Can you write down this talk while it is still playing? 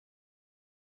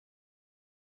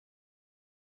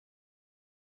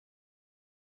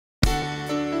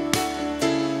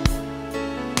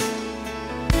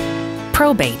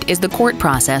Probate is the court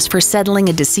process for settling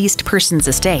a deceased person's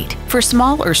estate. For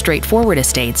small or straightforward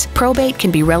estates, probate can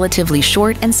be relatively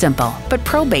short and simple, but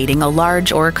probating a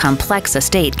large or complex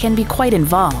estate can be quite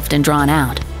involved and drawn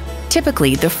out.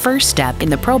 Typically, the first step in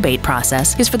the probate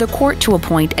process is for the court to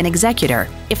appoint an executor.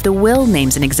 If the will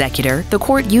names an executor, the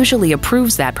court usually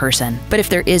approves that person. But if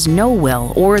there is no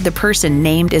will or the person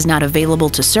named is not available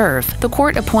to serve, the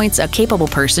court appoints a capable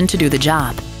person to do the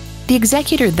job. The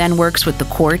executor then works with the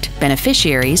court,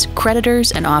 beneficiaries,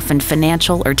 creditors, and often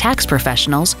financial or tax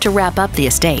professionals to wrap up the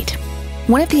estate.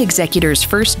 One of the executor's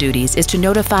first duties is to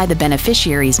notify the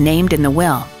beneficiaries named in the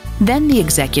will. Then the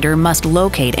executor must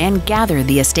locate and gather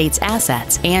the estate's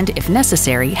assets and, if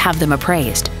necessary, have them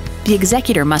appraised. The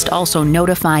executor must also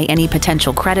notify any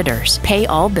potential creditors, pay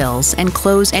all bills, and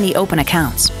close any open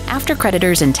accounts. After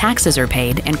creditors and taxes are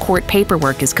paid and court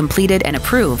paperwork is completed and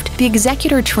approved, the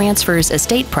executor transfers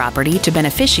estate property to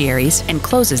beneficiaries and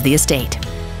closes the estate.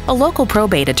 A local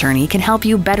probate attorney can help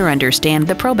you better understand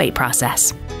the probate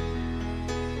process.